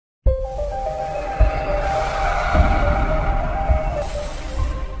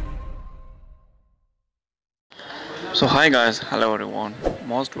So hi guys, hello everyone,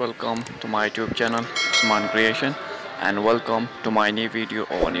 most welcome to my YouTube channel Usman Creation, and welcome to my new video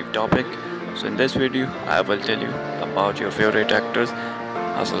or new topic. So in this video I will tell you about your favorite actors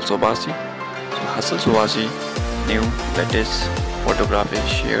Hazal Subaşi. So Hazal Subaşi new latest photography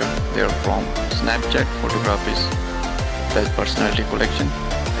share there from Snapchat photographies best personality collection.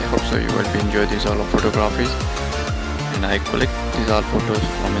 I hope so you will be enjoy these all of photographies, and I collect these all photos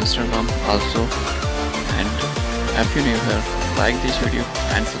from Instagram also. And if you're new here, like this video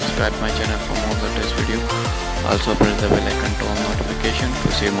and subscribe my channel for more latest video. Also press the bell icon to on notification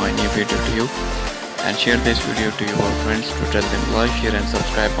to see my new video to you, and share this video to your friends to tell them like, share and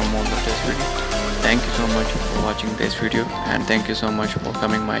subscribe for more latest video. Thank you so much for watching this video, and thank you so much for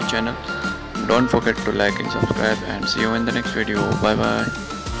coming my channel. Don't forget to like and subscribe, and see you in the next video. Bye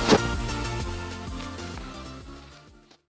bye.